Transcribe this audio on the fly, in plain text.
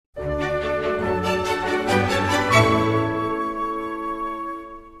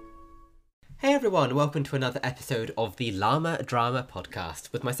everyone, welcome to another episode of the Llama Drama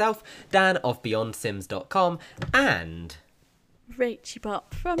Podcast with myself, Dan of BeyondSims.com, and... Rachie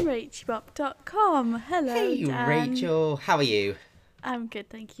Bop from RachieBop.com. Hello, Hey Dan. Rachel, how are you? I'm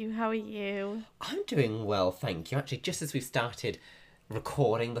good, thank you. How are you? I'm doing well, thank you. Actually, just as we've started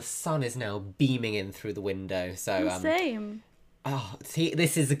recording, the sun is now beaming in through the window, so... Same. Oh, see,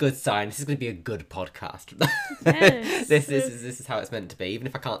 this is a good sign. This is going to be a good podcast. Yes. This is how it's meant to be. Even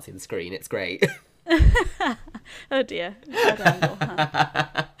if I can't see the screen, it's great. Oh dear. Bad angle,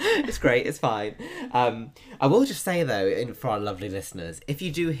 huh? It's great, it's fine. I will just say though, for our lovely listeners, if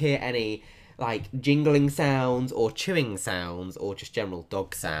you do hear any like jingling sounds or chewing sounds or just general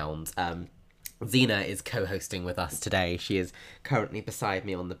dog sounds, Xena is co-hosting with us today. She is currently beside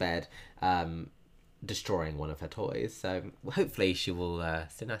me on the bed, destroying one of her toys. So hopefully she will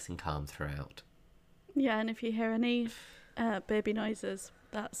stay nice and calm throughout. Yeah, and if you hear any baby noises,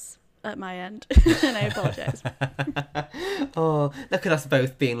 that's at my end. And I apologise. Oh, look at us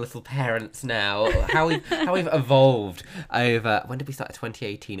both being little parents now. How we've evolved over... When did we start?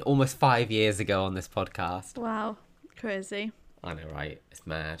 2018. Almost 5 years ago on this podcast. Wow. Crazy. I know, right? It's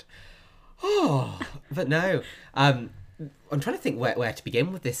mad. Oh, but no. I'm trying to think where to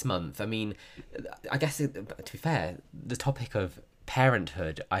begin with this month. I mean, I guess, to be fair, the topic of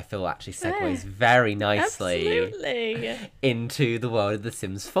parenthood, I feel, actually segues very nicely Absolutely. into the world of The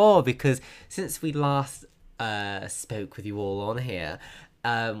Sims 4, because since we last spoke with you all on here,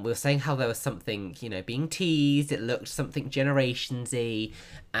 we were saying how there was something, being teased. It looked something Generations-y,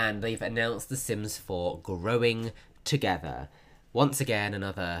 and they've announced The Sims 4 Growing Together. Once again,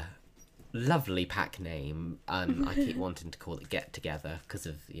 another lovely pack name. I keep wanting to call it Get Together because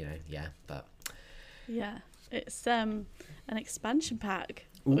of, but... Yeah. It's an expansion pack,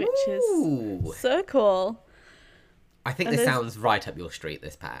 which Ooh. is so cool. I think this sounds right up your street,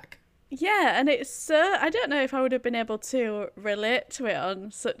 this pack. Yeah, and it's so... I don't know if I would have been able to relate to it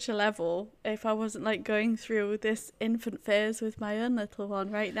on such a level if I wasn't, going through this infant phase with my own little one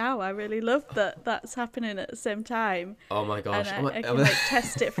right now. I really love that that's happening at the same time. Oh my gosh. And I can,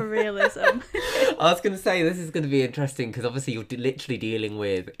 test it for realism. I was going to say, this is going to be interesting because obviously you're literally dealing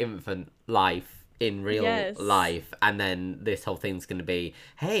with infant life in real life, and then this whole thing's going to be,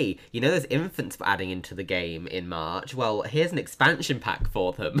 hey, there's infants adding into the game in March, well, here's an expansion pack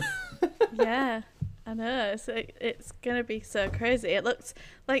for them. Yeah, I know, it's going to be so crazy. It looks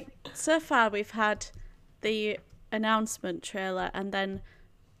like, so far we've had the announcement trailer, and then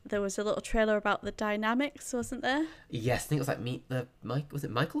there was a little trailer about the dynamics, wasn't there? Yes, I think it was like was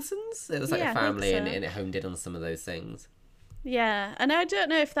it Michelsons? It was like a family, and it homed in on some of those things. Yeah, and I don't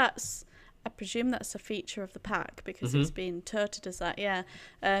know if that's... I presume that's a feature of the pack because it's been touted as that, yeah.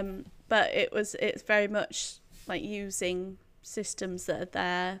 But it's very much like using systems that are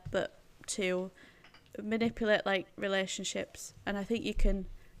there, but to manipulate relationships. And I think you can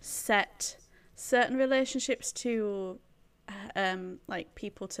set certain relationships to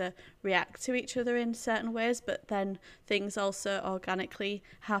people to react to each other in certain ways, but then things also organically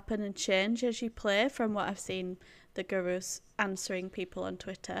happen and change as you play, from what I've seen the gurus answering people on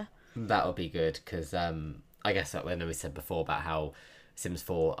Twitter. That'll be good, because I guess I know we said before about how Sims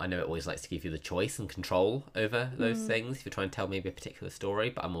 4, I know it always likes to give you the choice and control over those things if you're trying to tell maybe a particular story,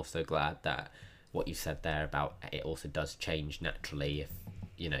 but I'm also glad that what you said there about it also does change naturally if,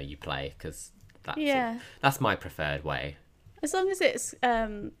 you play, because that's my preferred way. As long as it's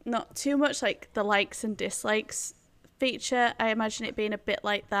not too much like the likes and dislikes feature, I imagine it being a bit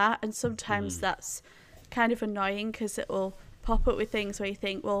like that, and sometimes that's kind of annoying because it will pop up with things where you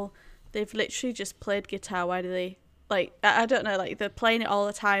think, well, they've literally just played guitar, why do they I don't know, they're playing it all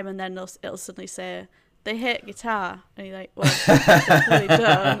the time, and then it'll suddenly say they hate guitar, and you're like, well, they really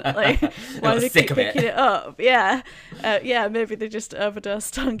don't, why do they keep picking it up? Maybe they just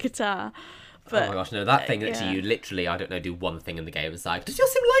overdosed on guitar. But, oh my gosh, no, that thing that you literally, I don't know, do one thing in the game, it's like, does your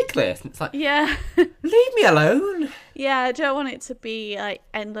sim like this? And it's like, leave me alone. Yeah, I don't want it to be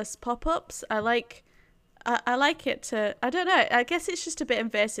endless pop-ups. I like it to... I don't know. I guess it's just a bit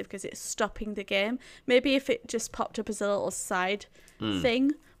invasive because it's stopping the game. Maybe if it just popped up as a little side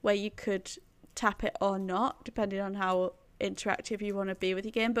thing where you could tap it or not, depending on how interactive you want to be with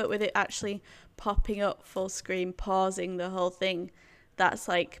your game. But with it actually popping up full screen, pausing the whole thing, that's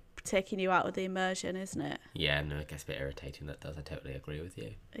taking you out of the immersion, isn't it? Yeah, no, it gets a bit irritating. That does. I totally agree with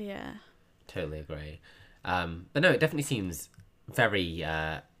you. Yeah. Totally agree. But no, it definitely seems very...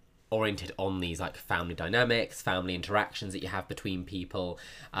 oriented on these family dynamics, family interactions that you have between people,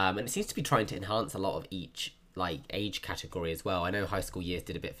 and it seems to be trying to enhance a lot of each like age category as well. I know High School Years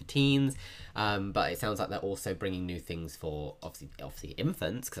did a bit for teens, but it sounds like they're also bringing new things for obviously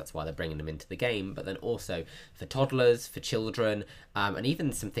infants, because that's why they're bringing them into the game, but then also for toddlers, for children, and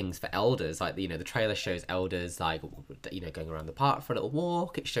even some things for elders. Like, you know, the trailer shows elders, like, you know, going around the park for a little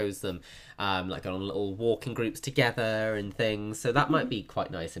walk. It shows them like going on little walking groups together and things, so that might be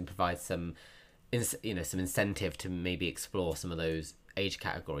quite nice and provide some some incentive to maybe explore some of those age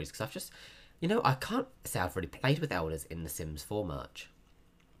categories, because I've just, you know, I can't say I've really played with elders in The Sims 4 much.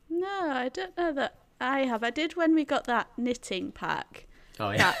 No, I don't know that I have. I did when we got that knitting pack.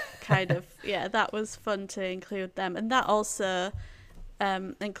 Oh, yeah. That kind of, yeah, that was fun to include them. And that also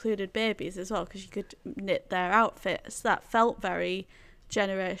included babies as well, because you could knit their outfits. That felt very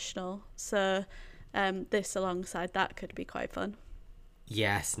generational. So this alongside that could be quite fun.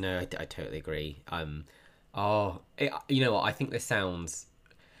 Yes, no, I totally agree. You know what? I think it sounds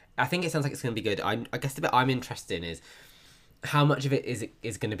like it's going to be good. I guess the bit I'm interested in is how much of it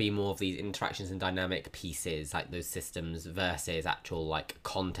is going to be more of these interactions and dynamic pieces, like those systems, versus actual like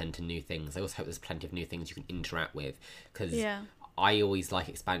content and new things. I also hope there's plenty of new things you can interact with, because I always like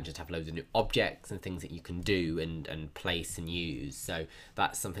expansion to have loads of new objects and things that you can do and place and use. So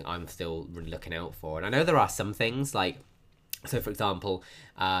that's something I'm still really looking out for. And I know there are some things like, so for example,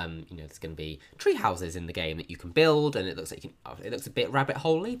 you know, there's going to be tree houses in the game that you can build, and it looks like it looks a bit rabbit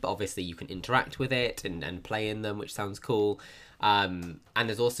holey, but obviously you can interact with it and play in them, which sounds cool. And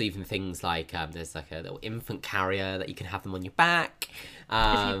there's also even things like there's like a little infant carrier that you can have them on your back.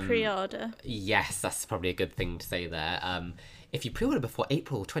 If you pre-order. Yes, that's probably a good thing to say there. If you pre-order before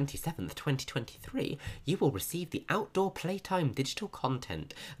April 27th, 2023, you will receive the outdoor playtime digital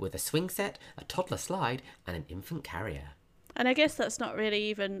content with a swing set, a toddler slide, and an infant carrier. And I guess that's not really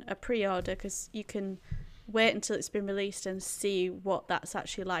even a pre-order, because you can wait until it's been released and see what that's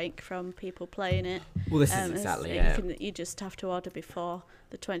actually like from people playing it. Well, this is exactly it. You just have to order before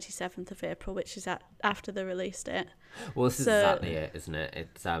the 27th of April, which is after the release date. Well, this is exactly it, isn't it?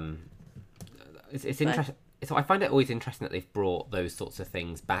 It's interesting. So I find it always interesting that they've brought those sorts of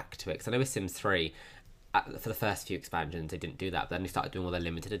things back to it. Because I know with Sims 3, for the first few expansions, they didn't do that. But then they started doing all their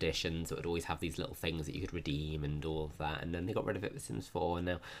limited editions that would always have these little things that you could redeem and all of that. And then they got rid of it with Sims 4. And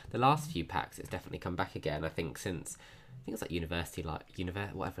now the last few packs, it's definitely come back again. I think it's like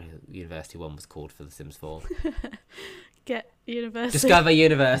whatever University one was called for the Sims 4. Get university. Discover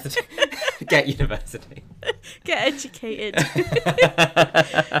university. Get university. Get educated.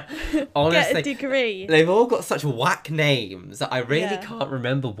 Honestly, get a degree. They've all got such whack names that I really can't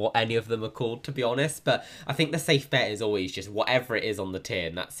remember what any of them are called, to be honest. But I think the safe bet is always just whatever it is on the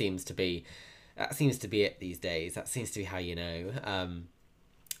tin. That seems to be it these days. That seems to be how you know.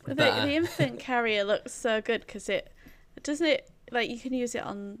 The infant carrier looks so good, because like you can use it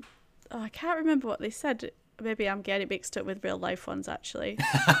on. Oh, I can't remember what they said. Maybe I'm getting mixed up with real life ones, actually.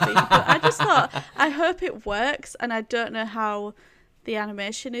 But I just thought, I hope it works, and I don't know how the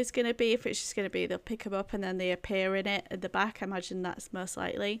animation is going to be. If it's just going to be they'll pick them up and then they appear in it at the back, I imagine that's most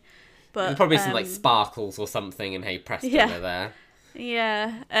likely. But there's probably some like sparkles or something, and hey presto, they're there.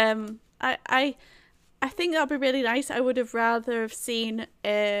 Yeah. I think that'd be really nice. I would have rather have seen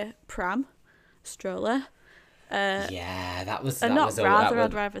a pram stroller. That was. I'd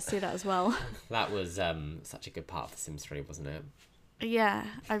rather see that as well. That was such a good part of The Sims 3, wasn't it? Yeah,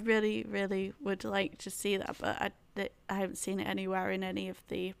 I really, really would like to see that, but I haven't seen it anywhere in any of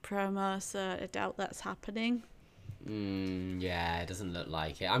the promos, so I doubt that's happening. Yeah, it doesn't look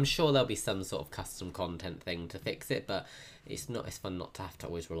like it. I'm sure there'll be some sort of custom content thing to fix it, but it's fun not to have to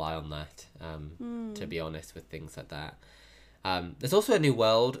always rely on that. To be honest, with things like that. There's also a new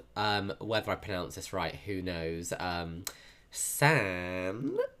world, whether I pronounce this right, who knows.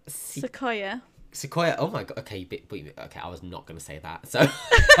 Sequoia. Sequoia, oh my god, okay, okay, I was not going to say that, so...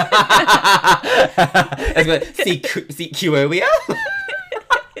 Sequoia?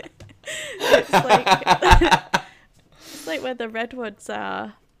 It's like where the redwoods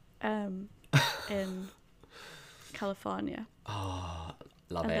are in California. Oh,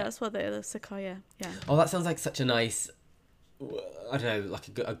 love it. And that's what the sequoia, yeah. Oh, that sounds like such a nice... I don't know, like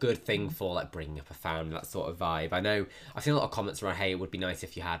a good thing for like bringing up a family, that sort of vibe. I know I've seen a lot of comments around, hey, it would be nice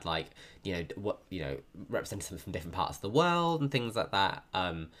if you had like, represented something from different parts of the world and things like that.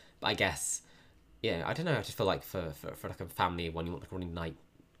 But I guess, I don't know. I just feel like for like a family one, you want like a really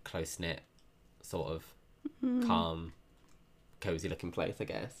close knit, sort of calm, cozy looking place, I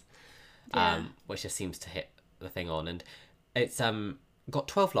guess. Which just seems to hit the thing on, and it's got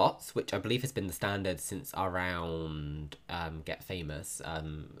 12 lots, which I believe has been the standard since around Get Famous.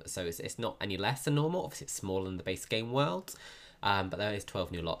 So it's not any less than normal. Obviously, it's smaller than the base game world, but there is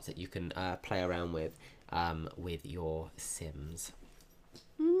 12 new lots that you can play around with. with your Sims.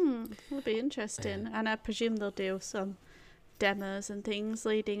 It'll be interesting. And I presume they'll do some demos and things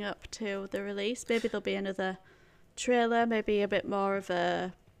leading up to the release. Maybe there'll be another trailer, maybe a bit more of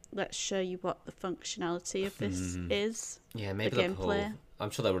a let's show you what the functionality of this is. Yeah, maybe the gameplay. I'm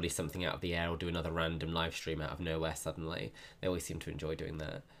sure they'll release something out of the air or do another random live stream out of nowhere suddenly. They always seem to enjoy doing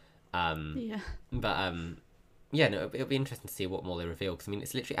that. But yeah, no, it'll be interesting to see what more they reveal, because I mean,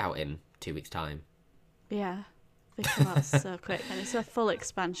 it's literally out in 2 weeks' time. Yeah, they come out so quick, and it's a full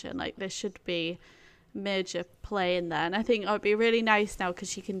expansion. Like, there should be major play in there, and I think it would be really nice now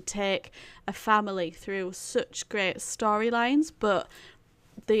because you can take a family through such great storylines, but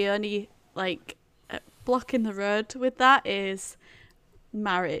the only block in the road with that is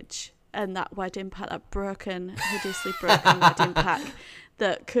marriage and that wedding pack, that hideously broken wedding pack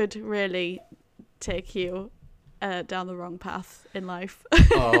that could really take you down the wrong path in life.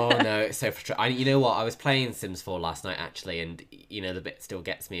 Oh no, it's so frustrating. You know what? I was playing Sims 4 last night actually, and you know the bit still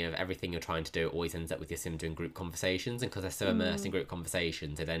gets me of everything you're trying to do always ends up with your Sim doing group conversations, and because they're so immersed in group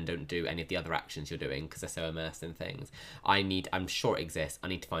conversations, they then don't do any of the other actions you're doing because they're so immersed in things. I'm sure it exists. I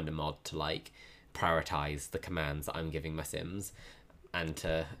need to find a mod to prioritize the commands that I'm giving my Sims, and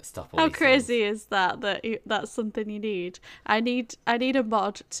to stop all How these crazy things. is that that's something you need? I need a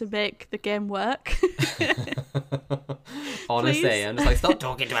mod to make the game work. Honestly, Please? I'm just stop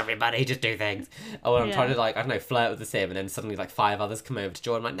talking to everybody, just do things. Oh, I'm Yeah. trying to I don't know, flirt with the Sim, and then suddenly 5 others come over to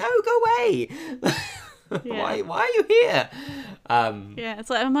join. I'm like, no, go away. Yeah. Why are you here? Yeah, it's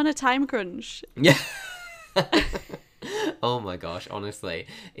like I'm on a time crunch. Yeah. Oh my gosh, honestly.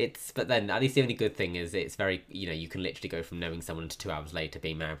 But then at least the only good thing is it's very, you can literally go from knowing someone to 2 hours later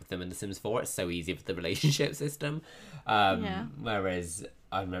being married with them in The Sims 4. It's so easy with the relationship system. Whereas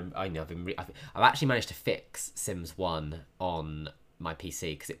I've actually managed to fix Sims 1 on my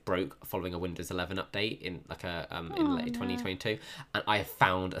PC because it broke following a Windows 11 update in late 2022, and I have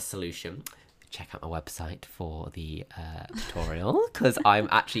found a solution. Check out my website for the tutorial, because I'm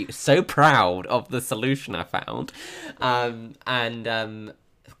actually so proud of the solution I found. God,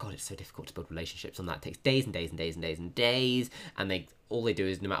 it's so difficult to build relationships on that. It takes days and days and days and days and days, and all they do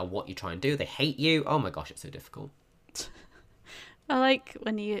is, no matter what you try and do, they hate you. Oh my gosh, it's so difficult. I like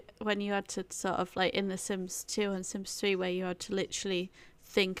when you had to sort of in The Sims 2 and Sims 3 where you had to literally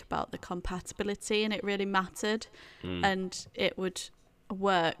think about the compatibility, and it really mattered, and it would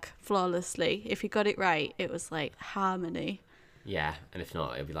work flawlessly. If you got it right, it was harmony. Yeah, and if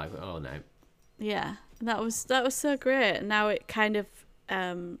not, it'd be oh no. Yeah, that was so great. And now it kind of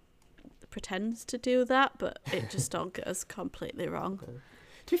pretends to do that, but it just all goes completely wrong.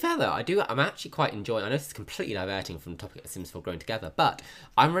 To be fair though, I'm actually quite enjoying, I know this is completely diverting from the topic of Sims 4 growing together, but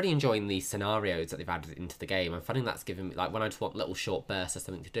I'm really enjoying the scenarios that they've added into the game. I'm finding that's giving me, when I just want little short bursts of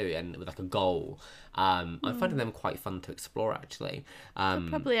something to do and with a goal, I'm finding them quite fun to explore actually. They'll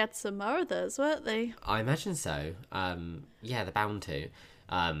probably add some more of those, won't they? I imagine so. Yeah, they're bound to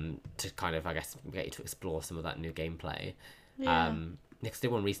kind of, I guess, get you to explore some of that new gameplay. Yeah. Next, I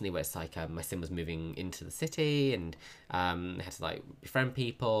did one recently where it's my Sim was moving into the city, and they had to befriend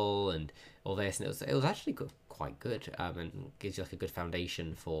people and all this, and it was actually quite good, and gives you a good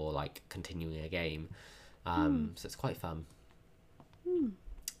foundation for continuing a game. So it's quite fun.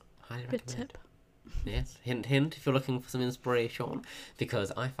 Highly Good recommend. tip. Yes, hint hint if you're looking for some inspiration,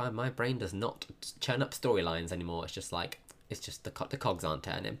 because I find my brain does not churn up storylines anymore. It's just the cogs aren't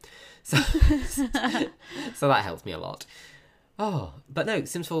turning, so so that helps me a lot. Oh, but no,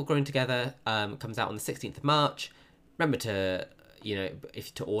 Sims 4 Growing Together comes out on the 16th of March. Remember to,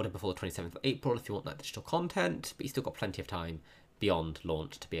 to order before the 27th of April if you want that digital content, but you still got plenty of time beyond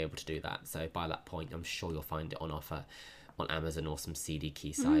launch to be able to do that. So by that point, I'm sure you'll find it on offer on Amazon or some CD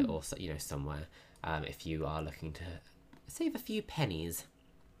key site or somewhere, if you are looking to save a few pennies.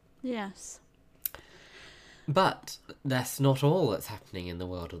 Yes. But that's not all that's happening in the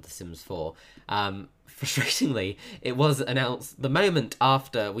world of The Sims 4. Frustratingly, it was announced the moment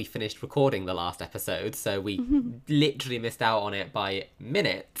after we finished recording the last episode, so we literally missed out on it by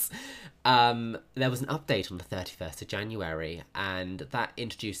minutes. There was an update on the 31st of January, and that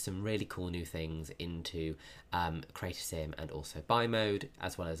introduced some really cool new things into Creative Sim and also Buy Mode,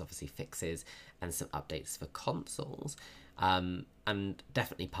 as well as obviously fixes and some updates for consoles. And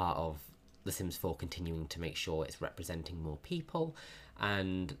definitely part of The Sims 4 continuing to make sure it's representing more people,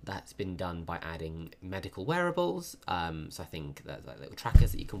 and that's been done by adding medical wearables. So I think there's little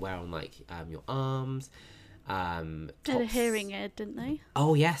trackers that you can wear on your arms. They had a hearing aid, didn't they?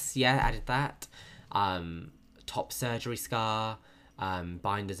 Oh yes, yeah, added that. Top surgery scar,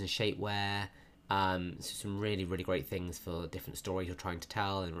 binders and shapewear, So some really, really great things for different stories you're trying to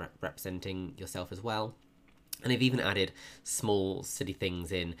tell and representing yourself as well. And they've even added small silly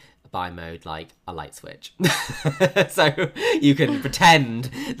things in buy mode, like a light switch. So you can pretend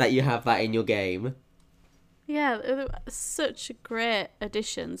that you have that in your game. Yeah, such great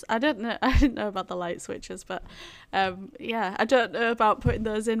additions. I didn't know about the light switches, but yeah, I don't know about putting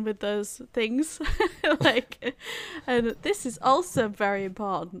those in with those things. Like, and this is also very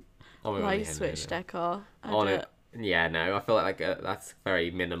important. Light switch decor. Yeah, no, I feel like that's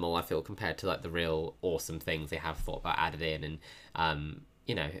very minimal. I feel compared to like the real awesome things they have thought about added in, and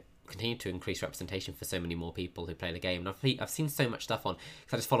continue to increase representation for so many more people who play the game. And I've seen so much stuff on,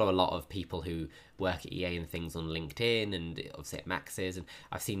 because I just follow a lot of people who work at EA and things on LinkedIn and obviously at Max's, and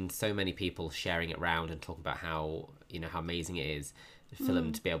I've seen so many people sharing it around and talking about how how amazing it is for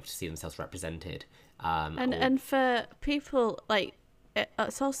them to be able to see themselves represented. And for people, like,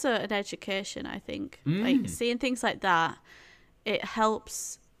 it's also an education, I think. Like, seeing things like that, it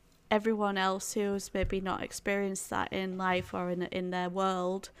helps everyone else who's maybe not experienced that in life or in their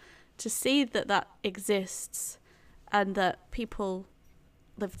world to see that exists, and that people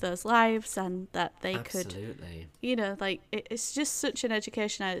live those lives, and that they Absolutely. could, like, it's just such an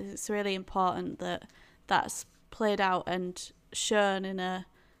education. It's really important that that's played out and shown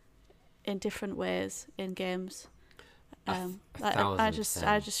in different ways in games. I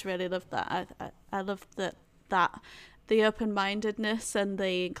just really love that. I love that the open-mindedness and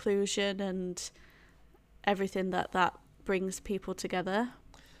the inclusion and everything that brings people together.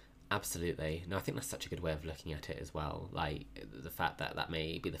 Absolutely. No, I think that's such a good way of looking at it as well. Like, the fact that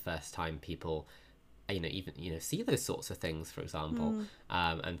may be the first time people even see those sorts of things, for example,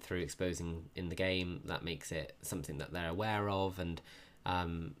 and through exposing in the game, that makes it something that they're aware of, and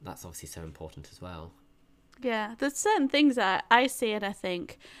that's obviously so important as well. Yeah, there's certain things that I see and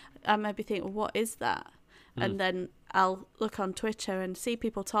I maybe think, well, what is that? And then I'll look on Twitter and see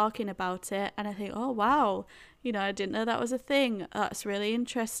people talking about it, and I think, oh wow, I didn't know that was a thing. That's really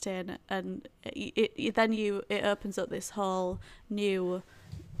interesting, and it opens up this whole new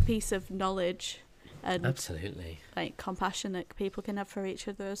piece of knowledge and absolutely, like, compassion that people can have for each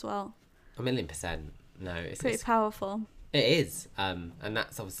other as well. 1,000,000%. No, it's pretty powerful. It is, and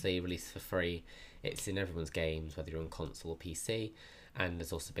that's obviously released for free. It's in everyone's games, whether you're on console or PC, and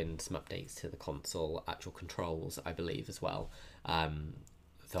there's also been some updates to the console actual controls, I believe, as well.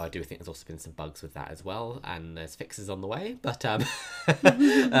 So I do think there's also been some bugs with that as well, and there's fixes on the way. But there's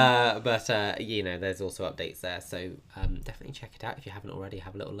also updates there. So definitely check it out if you haven't already.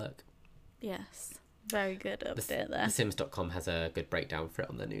 Have a little look. Yes, very good update there. TheSims.com has a good breakdown for it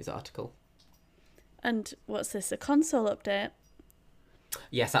on the news article. And what's this? A console update?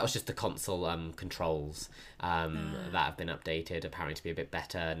 Yes, that was just the console controls that have been updated, apparently to be a bit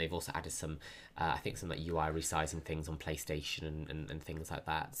better, and they've also added some, I think, some like UI resizing things on PlayStation and things like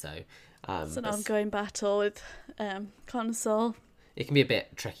that. So it's an ongoing battle with console. It can be a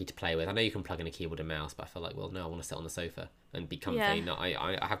bit tricky to play with. I know you can plug in a keyboard and mouse, but I feel like, well, no, I want to sit on the sofa and be comfy. Yeah. No,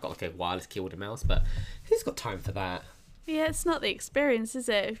 I have got like a wireless keyboard and mouse, but who's got time for that? Yeah, it's not the experience, is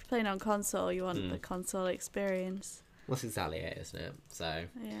it? If you're playing on console, you want the console experience. That's exactly it, isn't it? So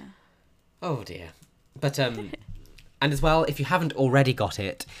yeah. Oh dear. But and as well, if you haven't already got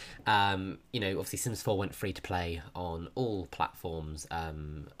it, obviously Sims 4 went free to play on all platforms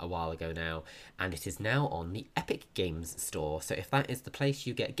a while ago now, and it is now on the Epic Games Store. So if that is the place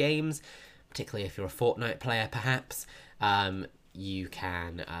you get games, particularly if you're a Fortnite player, perhaps, you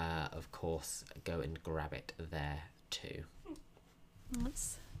can, of course, go and grab it there too.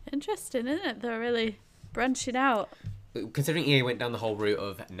 That's interesting, isn't it? They're really branching out. Considering EA went down the whole route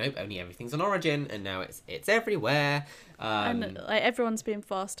of nope, only everything's on Origin, and now it's everywhere. And like, everyone's being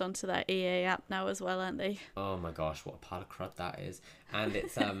forced onto that EA app now as well, aren't they? Oh my gosh, what a pile of crud that is! And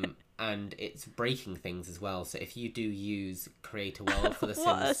it's and it's breaking things as well. So if you do use Creator World for the Sims,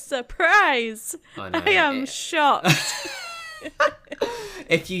 what a surprise! I am shocked.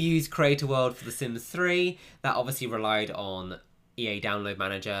 If you use Creator World for The Sims 3, that obviously relied on EA Download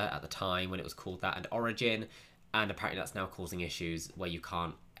Manager at the time when it was called that, and Origin. And apparently that's now causing issues where you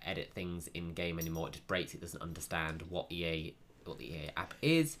can't edit things in-game anymore. It just breaks. It doesn't understand what the EA app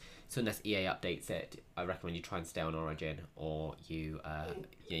is. So unless EA updates it, I recommend you try and stay on Origin, or you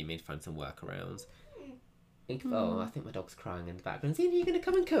may find some workarounds. Oh, I think my dog's crying in the background. Zena, you're going to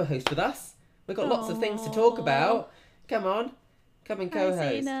come and co-host with us? We've got lots of things to talk about. Come on. Come and co-host.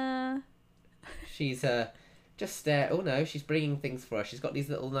 Hi, Zena. She's oh no, she's bringing things for us. She's got these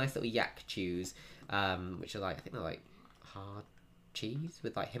nice little yak chews. Which are like, I think they're like hard cheese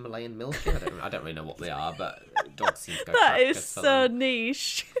with like Himalayan milk in. I don't really know what they are, but dogs seem to go. That is so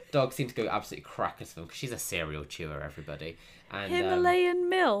niche. Dogs seem to go absolutely crackers for them because she's a cereal chewer, everybody. And, Himalayan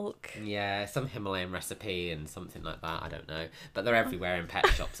milk. yeah, some Himalayan recipe and something like that. I don't know, but they're everywhere in pet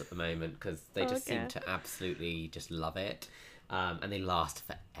shops at the moment because they just seem to absolutely just love it, and they last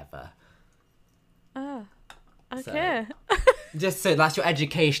forever. Oh, okay. Just so that's your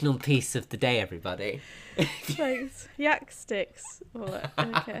educational piece of the day, everybody. Thanks. Yak sticks. What?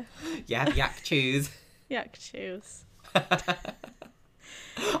 Okay. Yeah, yak chews. Yak chews.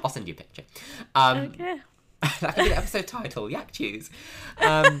 I'll send you a picture. Okay. That could be the episode title, Yak Chews.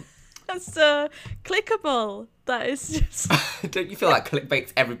 That's so clickable. That is just... Don't you feel like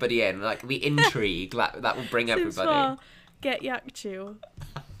clickbaits everybody in? Like the intrigue that will bring everybody. Get Yak Chew.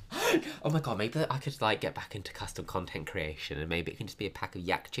 Oh my god, maybe I could like get back into custom content creation and maybe it can just be a pack of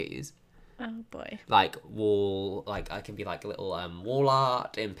Yak Chews. Oh boy. Like I can be like a little wall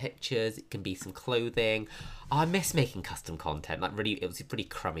art in pictures. It can be some clothing. Oh, I miss making custom content. Like really, it was pretty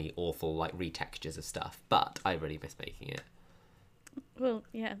crummy, awful like retextures of stuff. But I really miss making it. Well,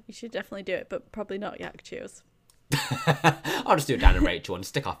 yeah, you should definitely do it, but probably not Yak Chews. I'll just do a Dan and Rachel and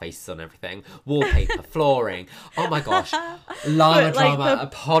stick our faces on everything. Wallpaper, flooring. Oh my gosh, Llama Drama, a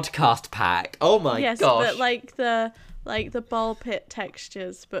podcast pack. Oh my gosh. Yes, but like the ball pit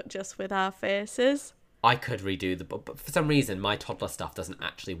textures, but just with our faces. I could redo but for some reason my toddler stuff doesn't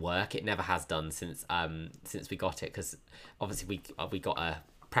actually work. It never has done since we got it, because obviously we got a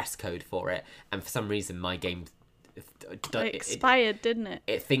press code for it, and for some reason my game it expired, didn't it?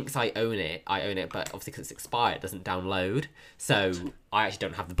 It thinks I own it, but obviously because it's expired, it doesn't download. So I actually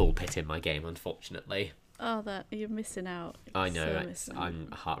don't have the ball pit in my game, unfortunately. Oh, that you're missing out. I know. I'm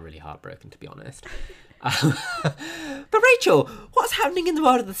really heartbroken, to be honest. But Rachel, what's happening in the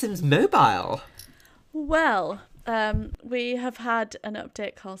world of The Sims Mobile? Well, we have had an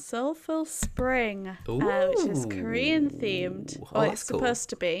update called Soulful Spring, which is Korean themed. Oh, it's supposed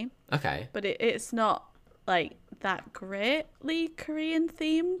to be. Okay. But it's not like that greatly Korean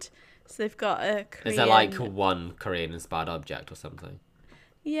themed. So they've got a Korean... Is there like one Korean inspired object or something?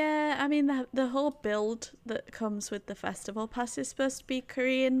 Yeah, I mean the whole build that comes with the festival pass is supposed to be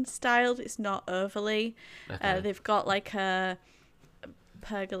Korean styled. It's not overly. Okay. They've got like a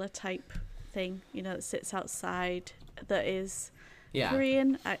pergola type thing, that sits outside that is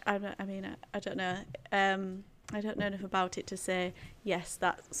Korean. I mean I don't know. I don't know enough about it to say yes,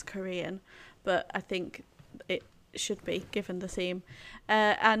 that's Korean, but I think it should be given the theme,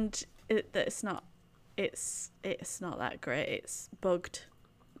 and it's not that great. It's bugged.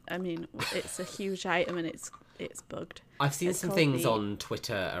 I mean, it's a huge item and it's bugged. I've seen some things on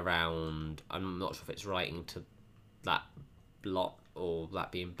Twitter around. I'm not sure if it's right into that lot or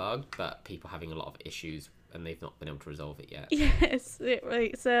that being bugged, but people having a lot of issues and they've not been able to resolve it yet. Yes,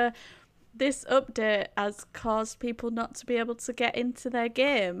 so this update has caused people not to be able to get into their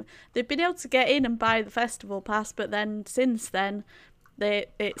game. They've been able to get in and buy the festival pass, but then since then,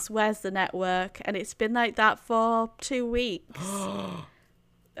 it's where's the network, and it's been like that for 2 weeks.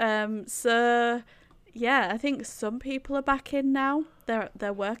 So yeah, I think some people are back in now.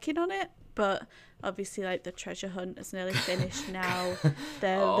 They're working on it, but obviously like the treasure hunt is nearly finished now.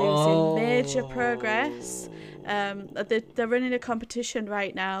 They're losing major progress. They're running a competition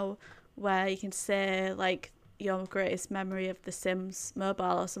right now where you can say like your greatest memory of The Sims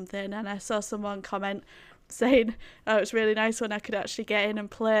Mobile or something, and I saw someone comment saying, "Oh, it's really nice when I could actually get in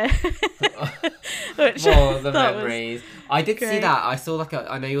and play." Which the memories. I did great. See that. I saw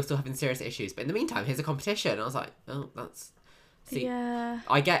I know you're still having serious issues, but in the meantime, here's a competition. I was like, oh, that's... See, yeah.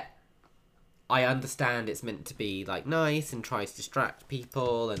 I understand it's meant to be like nice and try to distract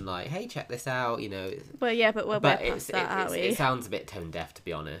people and like, hey, check this out, Well, yeah, but we're way past that, aren't we? It sounds a bit tone deaf, to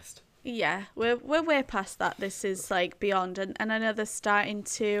be honest. Yeah, we're way past that. This is like beyond, and I know they're starting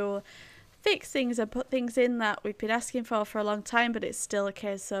to fix things and put things in that we've been asking for a long time, but it's still a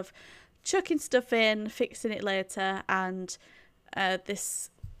case of chucking stuff in, fixing it later, and this,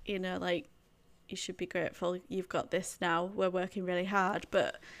 like, you should be grateful you've got this now. We're working really hard,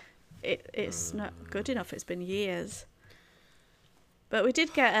 but it's not good enough. It's been years. But we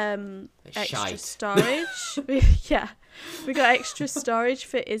did get extra storage. We got extra storage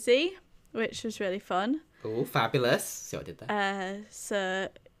for Izzy, which was really fun. Oh, fabulous. See what I did there? So,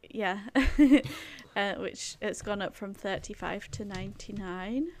 yeah. Which it's gone up from 35 to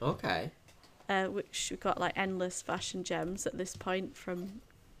 99. Okay. Which we got like endless fashion gems at this point from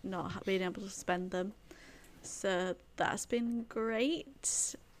not being able to spend them. So that's been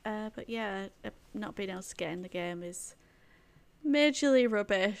great. But yeah, not being able to get in the game is majorly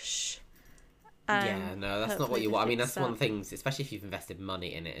rubbish. Yeah, no, that's not what you want. I mean, that's one thing, especially if you've invested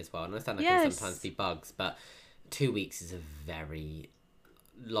money in it as well. I understand there can sometimes be bugs, but 2 weeks is a very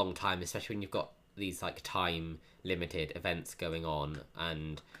long time, especially when you've got these like time limited events going on,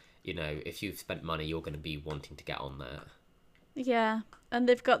 and you know, if you've spent money, you're going to be wanting to get on there. Yeah, and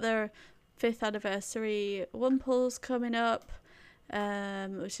they've got their 5th anniversary Wumples coming up,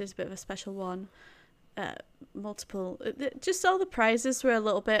 which is a bit of a special one. Multiple, just all the prizes were a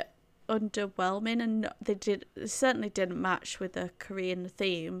little bit underwhelming, and they certainly didn't match with the Korean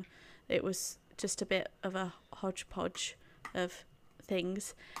theme. It was just a bit of a hodgepodge of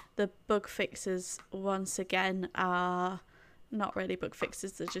things. The bug fixes, once again, are not really bug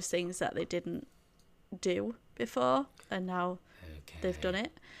fixes. They're just things that they didn't do before, and now they've done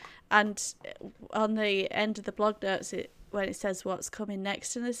it. And on the end of the blog notes, when it says what's coming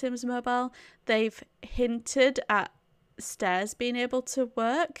next in The Sims Mobile, they've hinted at stairs being able to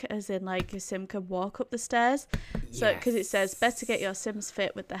work, as in like your sim can walk up the stairs. So because it says better get your sims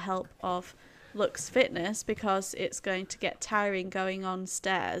fit with the help of Lux Fitness, because it's going to get tiring going on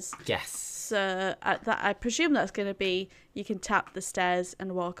stairs. Yes. So I presume that's going to be you can tap the stairs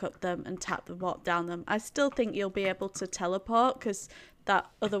and walk up them and tap them, walk down them. I still think you'll be able to teleport, because that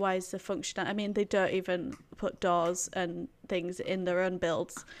otherwise the function. I mean, they don't even put doors and things in their own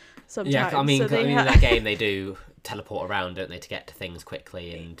builds sometimes. Yeah, I mean, so in that game they do teleport around, don't they, to get to things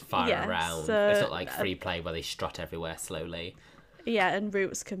quickly and fire around. So, it's not like free play where they strut everywhere slowly. Yeah, and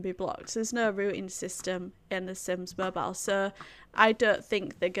routes can be blocked. There's no routing system in The Sims Mobile, so I don't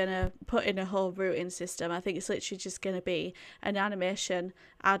think they're going to put in a whole routing system. I think it's literally just going to be an animation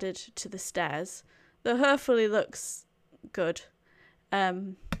added to the stairs that hopefully looks good.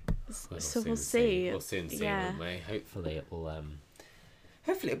 So we'll see. We'll soon see, won't we? Hopefully it will.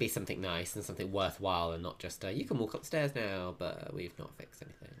 Hopefully it'll be something nice and something worthwhile, and not just you can walk upstairs now, but we've not fixed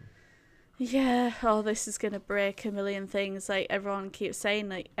anything. Yeah, this is going to break a million things. Like everyone keeps saying,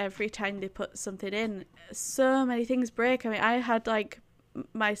 like every time they put something in, so many things break. I mean, I had like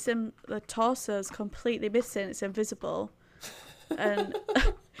my sim, the torso is completely missing. It's invisible. And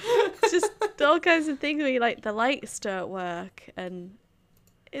just all kinds of things where like the lights don't work, and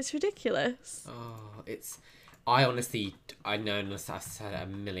it's ridiculous. I honestly, I know, and I've said it a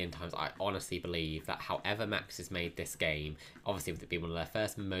million times, I honestly believe that however Maxis made this game, obviously with it being one of their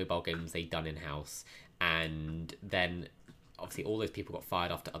first mobile games they'd done in-house, and then obviously all those people got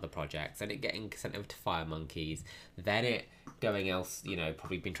fired off to other projects, and it getting sent over to Fire Monkeys, then it going else, you know,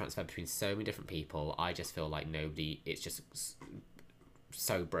 probably been transferred between so many different people. I just feel like it's just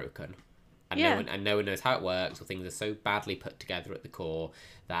so broken. And no one knows how it works, or things are so badly put together at the core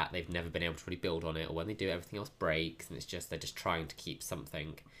that they've never been able to really build on it, or when they do, everything else breaks, and they're just trying to keep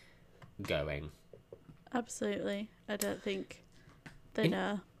something going. Absolutely. I don't think they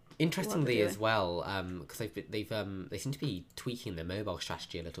know. Interestingly as well, because they seem to be tweaking their mobile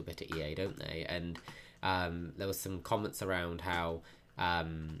strategy a little bit at EA, don't they? And there was some comments around how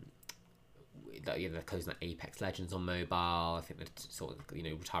they're closing like Apex Legends on mobile. I think they're sort of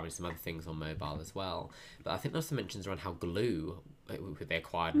retiring some other things on mobile as well. But I think there's some mentions around how Glue, who they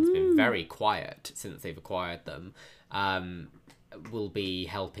acquired, has been very quiet since they've acquired them, will be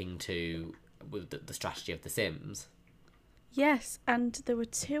helping with the strategy of The Sims. Yes, and there were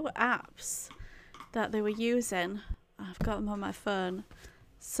 2 apps that they were using. I've got them on my phone.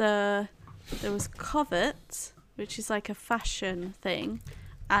 So there was Covet, which is like a fashion thing,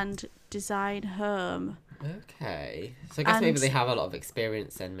 and Design Home. Okay. So I guess maybe they have a lot of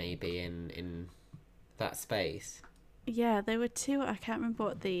experience then, maybe in that space. Yeah, there were 2. I can't remember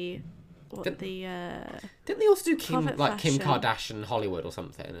what the didn't they also do Kim Kardashian Hollywood or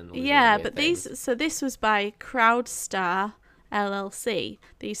something? And but this was by Crowdstar LLC.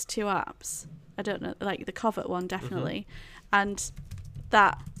 These 2 apps. I don't know, like the Covet one definitely, and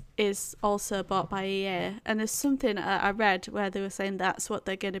that is also bought by EA. And there's something I read where they were saying that's what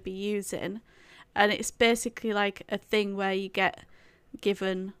they're going to be using, and it's basically like a thing where you get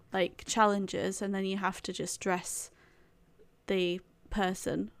given like challenges, and then you have to just dress the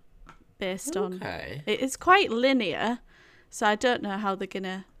person based on it's quite linear, so I don't know how they're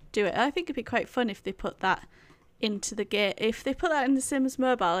gonna do it. I think it'd be quite fun if they put that into the game, if they put that in The Sims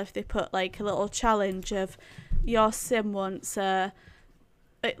Mobile, if they put like a little challenge of your sim wants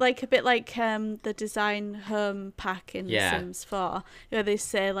like a bit like the Design Home pack in The Sims 4, where they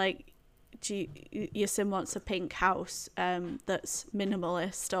say like, your sim wants a pink house that's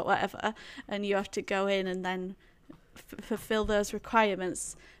minimalist or whatever, and you have to go in and then fulfill those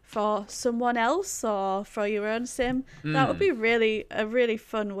requirements for someone else or for your own sim. That would be a really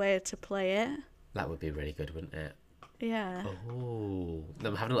fun way to play it. That would be really good, wouldn't it? Yeah. Oh,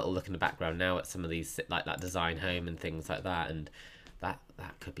 I'm having a little look in the background now at some of these, like that Design Home and things like that, and that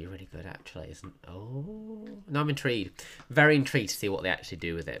could be really good, actually, isn't? Oh, no, I'm intrigued. Very intrigued to see what they actually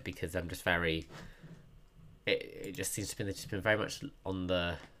do with it, because I'm just very. It just seems to be just been very much on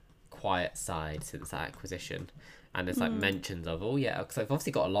the quiet side since that acquisition, and there's like mentions of because I've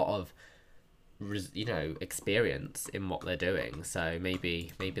obviously got a lot of experience in what they're doing, so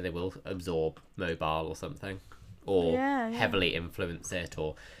maybe they will absorb mobile or something, or heavily influence it,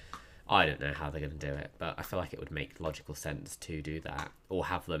 or I don't know how they're going to do it, but I feel like it would make logical sense to do that, or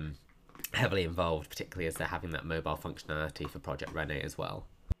have them heavily involved, particularly as they're having that mobile functionality for Project Rene as well.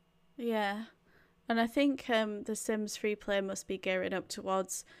 Yeah. And I think The Sims Free Play must be gearing up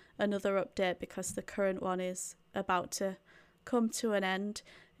towards another update, because the current one is about to come to an end.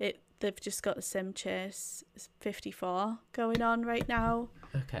 They've just got the Sim Chase 54 going on right now.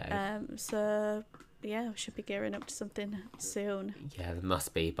 Okay. So yeah, we should be gearing up to something soon. Yeah, there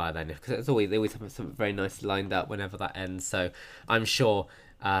must be by then, because they always have something very nice lined up whenever that ends. So I'm sure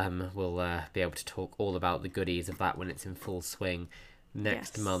we'll be able to talk all about the goodies of that when it's in full swing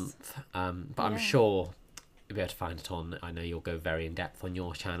next month. But I'm sure you'll be able to find it on. I know you'll go very in depth on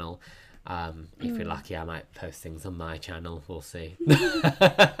your channel. If you're lucky, I might post things on my channel. We'll see.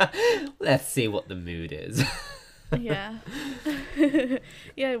 Let's see what the mood is. Yeah.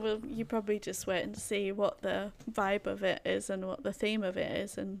 Yeah, well, you probably just wait and see what the vibe of it is and what the theme of it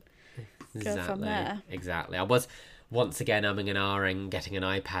is, and go from there. Exactly. I was once again umming and ahhing getting an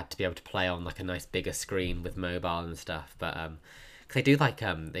iPad to be able to play on like a nice bigger screen with mobile and stuff, but cause they do like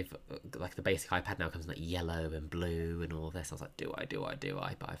they've like the basic iPad now comes in like yellow and blue and all this. I was like, do I?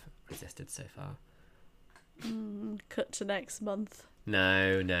 But I've resisted so far. Cut to next month.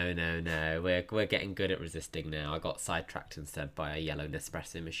 No. We're getting good at resisting now. I got sidetracked instead by a yellow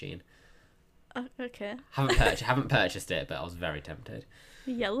Nespresso machine. Okay. Haven't purchased it, but I was very tempted.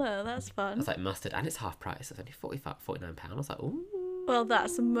 Yellow, that's I fun. was like, mustard, and it's half price. It's only £49. I was like, ooh. Well,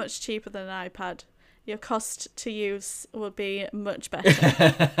 that's much cheaper than an iPad. Your cost to use will be much better.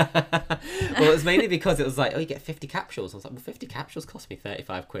 Well, it was mainly because it was like, you get 50 capsules. I was like, well, 50 capsules cost me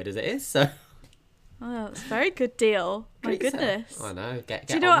 35 quid as it is, so. Oh, that's a very good deal. My goodness. I know. Get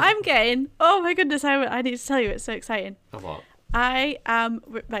Do you know what I'm getting? Oh my goodness, I need to tell you, it's so exciting. Oh, what? I am,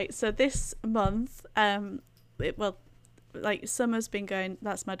 right, so this month, like Summer's been going,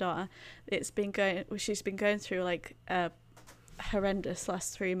 that's my daughter, she's been going through like a horrendous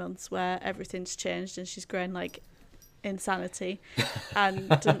last 3 months where everything's changed and she's grown like insanity and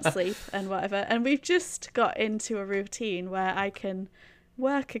doesn't sleep and whatever. And we've just got into a routine where I can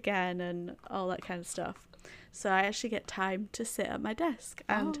work again and all that kind of stuff. So I actually get time to sit at my desk,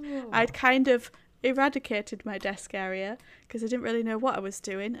 and I'd kind of eradicated my desk area because I didn't really know what I was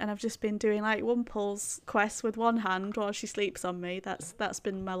doing, and I've just been doing like one pulse quest with one hand while she sleeps on me. That's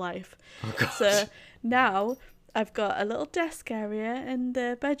been my life. So now I've got a little desk area in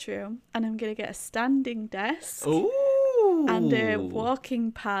the bedroom, and I'm gonna get a standing desk. And a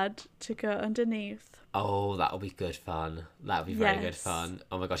walking pad to go underneath. Oh, that'll be good fun. That'll be very good fun.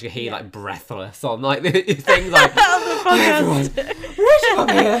 Oh my gosh, you hear you like breathless on like the things like everyone, rush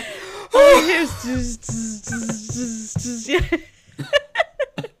up here.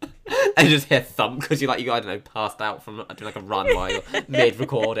 And you just hear thump because you I don't know, passed out from doing like a run while you're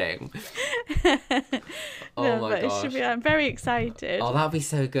mid-recording. Oh my gosh. I'm very excited. Oh, that'll be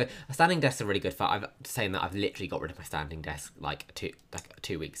so good. A standing desk are really good fun. I'm saying that I've literally got rid of my standing desk like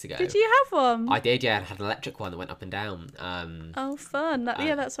 2 weeks ago. Did you have one? I did, yeah. I had an electric one that went up and down. Oh, fun.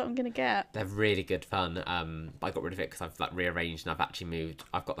 That's what I'm going to get. They're really good fun. But I got rid of it because I've like rearranged and I've actually moved.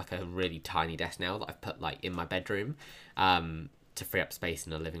 I've got like a really tiny desk now that I've put like in my bedroom. To free up space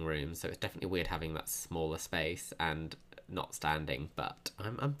in a living room, so it's definitely weird having that smaller space and not standing, but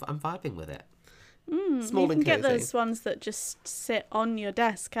I'm vibing with it. Small, you can get those ones that just sit on your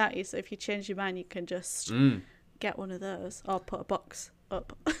desk, can't you? So if you change your mind, you can just get one of those or put a box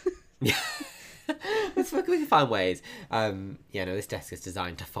up. Yeah. We can find ways. This desk is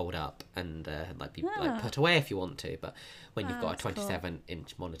designed to fold up and be put away if you want to, but when you've got a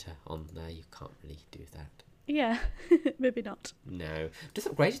 27-inch monitor on there, you can't really do that. Yeah, maybe not. No, just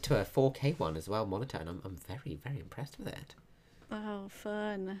upgraded to a 4K one as well, monitor, and I'm very, very impressed with it. Oh,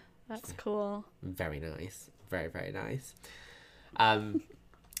 fun! That's cool. Very nice, very, very nice.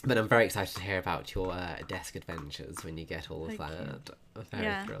 But I'm very excited to hear about your desk adventures when you get all of that. I'm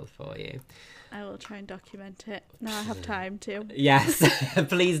very thrilled for you. I will try and document it. Now I have time to. Yes,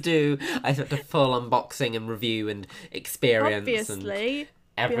 please do. I expect a full unboxing and review and experience. Obviously, and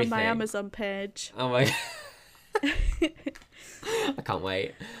everything. Be on my Amazon page. Oh my god. I can't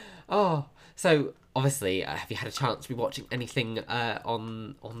wait. Oh, so obviously, have you had a chance to be watching anything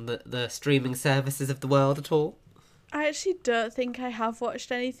on the streaming services of the world at all? I actually don't think I have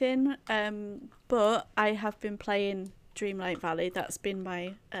watched anything, but I have been playing Dreamlight Valley. That's been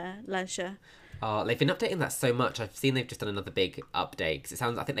my leisure. They've been updating that so much. I've seen they've just done another big update. 'Cause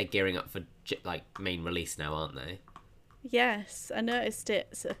I think they're gearing up for main release now, aren't they? Yes, I noticed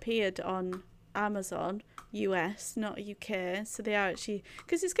it's appeared on Amazon US, not UK. So they are actually,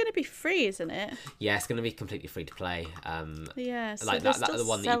 because it's going to be free, isn't it? Yeah, it's going to be completely free to play. Yeah, so like they're that still the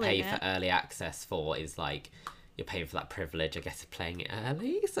one that you pay selling for early access for is like you're paying for that privilege, I guess, of playing it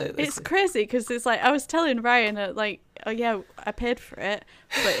early. So It's crazy because it's like I was telling Ryan oh yeah, I paid for it,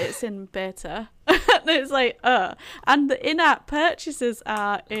 but it's in beta. And it's like and the in-app purchases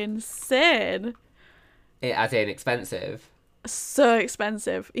are insane. As in expensive. So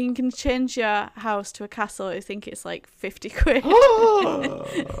expensive. You can change your house to a castle. I think it's like 50 quid.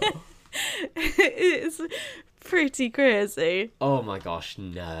 It's pretty crazy. Oh my gosh,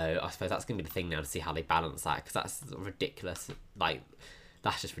 no. I suppose that's going to be the thing now, to see how they balance that, because that's ridiculous. Like,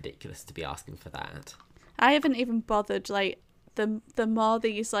 that's just ridiculous to be asking for that. I haven't even bothered. Like, the more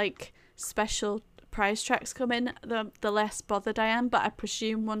these like special prize tracks come in, the less bothered I am. But I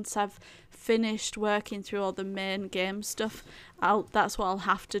presume once I've finished working through all the main game stuff, that's what I'll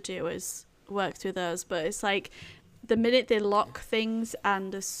have to do, is work through those. But it's like the minute they lock things,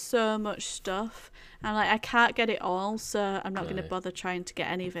 and there's so much stuff, and like I can't get it all, so I'm not going to bother trying to get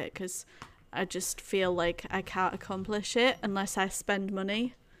any of it, because I just feel like I can't accomplish it unless I spend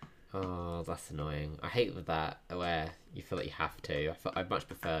money. Oh, that's annoying. I hate with that, where you feel like you have to. I much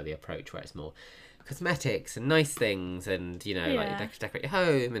prefer the approach where it's more cosmetics and nice things, and like decorate your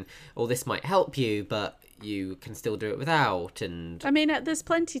home, and all this might help you, but you can still do it without. And I mean, there's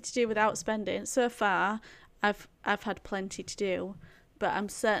plenty to do without spending. So far, I've had plenty to do, but I'm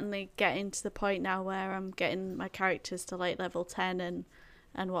certainly getting to the point now where I'm getting my characters to like level 10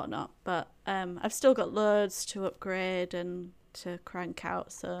 and whatnot. But I've still got loads to upgrade and to crank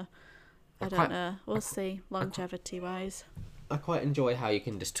out, so I don't know. We'll see, longevity-wise. I quite enjoy how you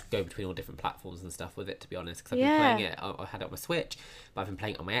can just go between all different platforms and stuff with it, to be honest, because I've been playing it, I had it on my Switch, but I've been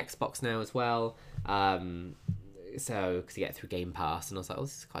playing it on my Xbox now as well. So, because you get through Game Pass, and I was like, oh,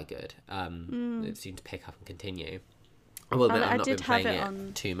 this is quite good. It seemed to pick up and continue. I will admit, I've not been playing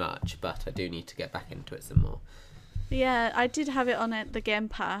it too much, but I do need to get back into it some more. Yeah, I did have it on the Game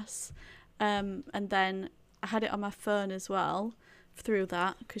Pass, and then I had it on my phone as well through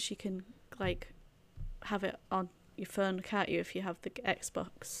that, because you can like have it on your phone, can't you, if you have the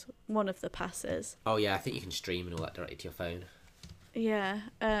Xbox, one of the passes. Oh yeah, I think you can stream and all that directly to your phone. Yeah.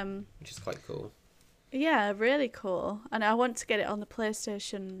 Which is quite cool. Yeah, really cool. And I want to get it on the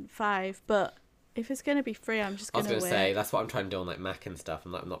PlayStation 5, but if it's going to be free, I'm just going to wait. I was going to say, that's what I'm trying to do on like Mac and stuff.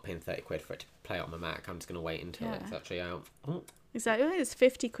 I'm not paying 30 quid for it to play it on my Mac. I'm just going to wait until it's actually out. Oh. Exactly. It's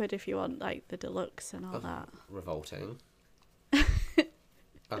 50 quid if you want like the deluxe and all that. Revolting.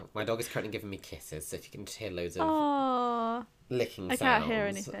 Oh, my dog is currently giving me kisses, so if you can just hear loads of licking sounds. I can't hear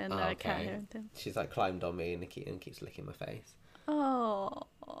anything. No, I can't hear anything. She's like climbed on me and keeps licking my face. Oh.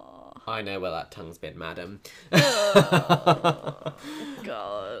 I know where that tongue's been, madam. Oh,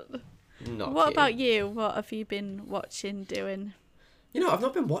 God. What about you? What have you been watching, doing? I've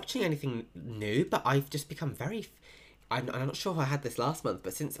not been watching anything new, but I've just become very... I'm not sure if I had this last month,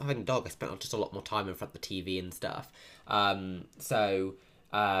 but since having a dog, I spent just a lot more time in front of the TV and stuff. What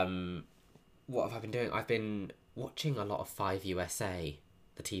have I been doing? I've been watching a lot of 5USA,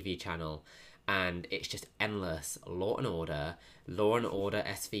 the TV channel, and it's just endless. Law and Order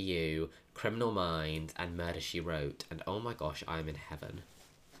SVU, Criminal Minds, and Murder, She Wrote. And oh my gosh, I'm in heaven.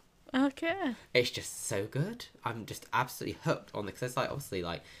 Okay. It's just so good. I'm just absolutely hooked on it, because there's obviously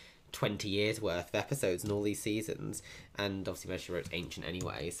 20 years worth of episodes in all these seasons, and obviously Murder, She Wrote's ancient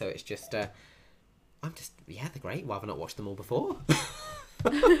anyway, so it's just they're great. Why have I not watched them all before?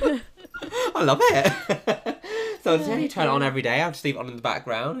 I love it. So I just only turn it on every day. I'll just leave it on in the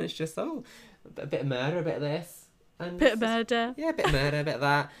background, and it's just a bit of murder, a bit of this, and bit of murder. Yeah, a bit of murder, a bit of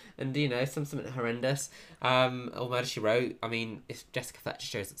that, and something horrendous. Or Murder, She Wrote. I mean, if Jessica Fletcher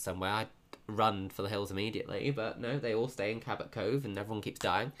shows up somewhere, I'd run for the hills immediately, but no, they all stay in Cabot Cove, and everyone keeps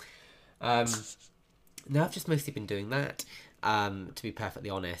dying. No, I've just mostly been doing that, to be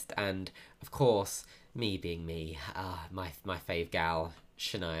perfectly honest, and of course, me being me, my fave gal,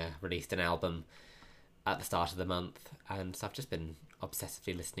 Shania, released an album at the start of the month, and so I've just been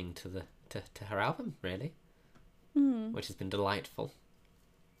obsessively listening to her album, really, which has been delightful.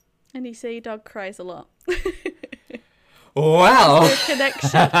 And you say your dog cries a lot. Well,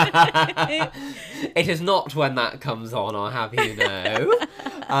 connection. It is not when that comes on, I'll have you know.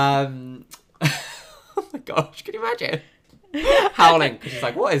 Oh my gosh, can you imagine? Howling, because she's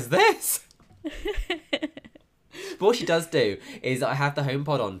like, what is this? But what she does do is I have the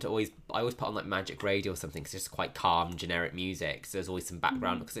HomePod on to I always put on like Magic Radio or something because it's just quite calm, generic music. So there's always some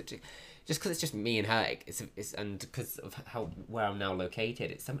background because it's just me and her. And because of where I'm now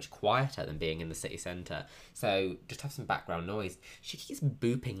located, it's so much quieter than being in the city centre. So just have some background noise. She keeps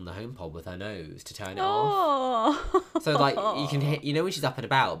booping the HomePod with her nose to turn it off. So like you can hear, when she's up and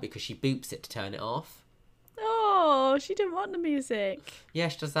about because she boops it to turn it off. Oh, she didn't want the music. Yeah,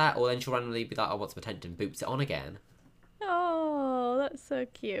 she does that, or then she'll randomly be like, "I want some attention," boops it on again. Oh, that's so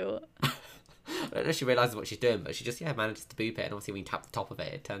cute. I don't know if she realises what she's doing, but she just manages to boop it, and obviously when you tap the top of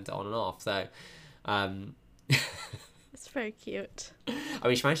it, it turns it on and off. So, it's very cute. I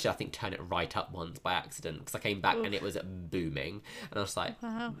mean, she managed to, I think, turn it right up once by accident because I came back and it was booming, and I was like,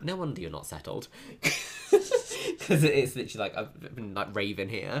 wow. "No wonder you're not settled," because it's literally like I've been like raving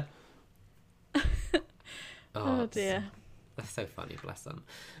here. Oh dear. That's so funny, bless them.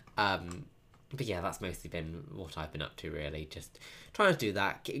 But yeah, that's mostly been what I've been up to, really. Just trying to do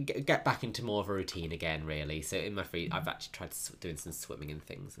that, get back into more of a routine again, really. So in my free, I've actually tried doing some swimming and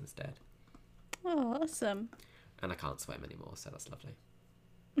things instead. Oh, awesome. And I can't swim anymore, so that's lovely.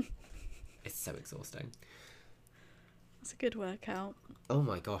 It's so exhausting. It's a good workout. Oh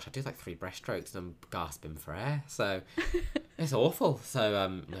my gosh, I do like 3 breaststrokes and I'm gasping for air, so it's awful. So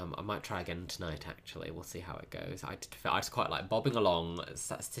I might try again tonight, actually. We'll see how it goes. I just quite like bobbing along,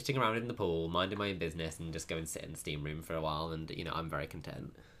 sitting around in the pool, minding my own business, and just go and sit in the steam room for a while, and, I'm very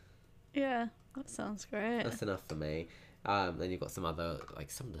content. Yeah, that sounds great. That's enough for me. Then you've got some other,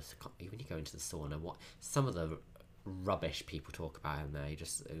 like, some of the, when you go into the sauna, some of the rubbish people talk about in there, you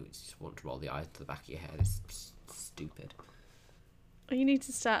just want to roll the eyes to the back of your head. It's stupid. You need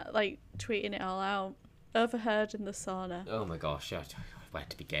to start like tweeting it all out. Overheard in the sauna. Oh my gosh, yeah, where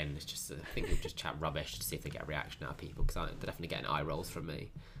to begin? It's just, I think we'll just chat rubbish to see if they get a reaction out of people, because they're definitely getting eye rolls from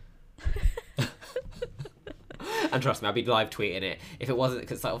me. And trust me, I'd be live tweeting it if it wasn't,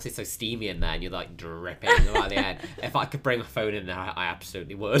 because it's like obviously so steamy in there and you're like dripping right at the end. If I could bring my phone in there, I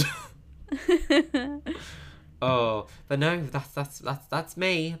absolutely would. Oh, but no, that's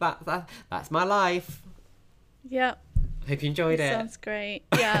me. That's my life. Yeah. Hope you enjoyed it. Sounds great.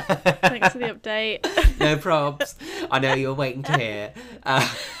 Yeah. Thanks for the update. No probs. I know you're waiting to hear.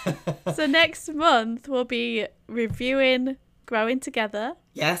 So next month we'll be reviewing Growing Together.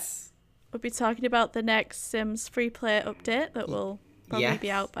 Yes. We'll be talking about the next Sims free play update that will probably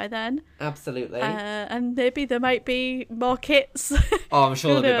be out by then. Absolutely. And maybe there might be more kits. Oh, I'm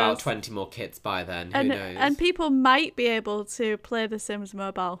sure there'll be about 20 more kits by then. Who knows? And people might be able to play The Sims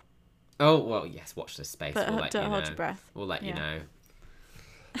Mobile. Oh, well, yes, watch this space. But we'll don't hold your breath. We'll let you know.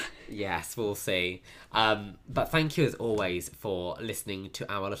 Yes, we'll see. But thank you as always for listening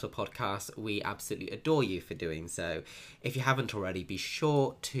to our little podcast. We absolutely adore you for doing so. If you haven't already, be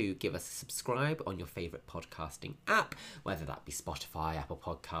sure to give us a subscribe on your favourite podcasting app, whether that be Spotify, Apple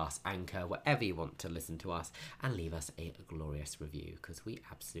Podcasts, Anchor, wherever you want to listen to us, and leave us a glorious review, because we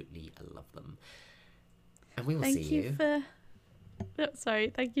absolutely love them. And we will see you.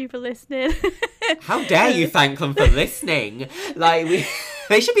 Thank you for listening. How dare you thank them for listening? Like,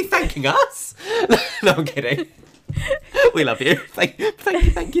 they should be thanking us. No, I'm kidding. We love you. Thank you.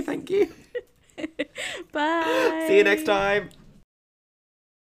 Bye. See you next time.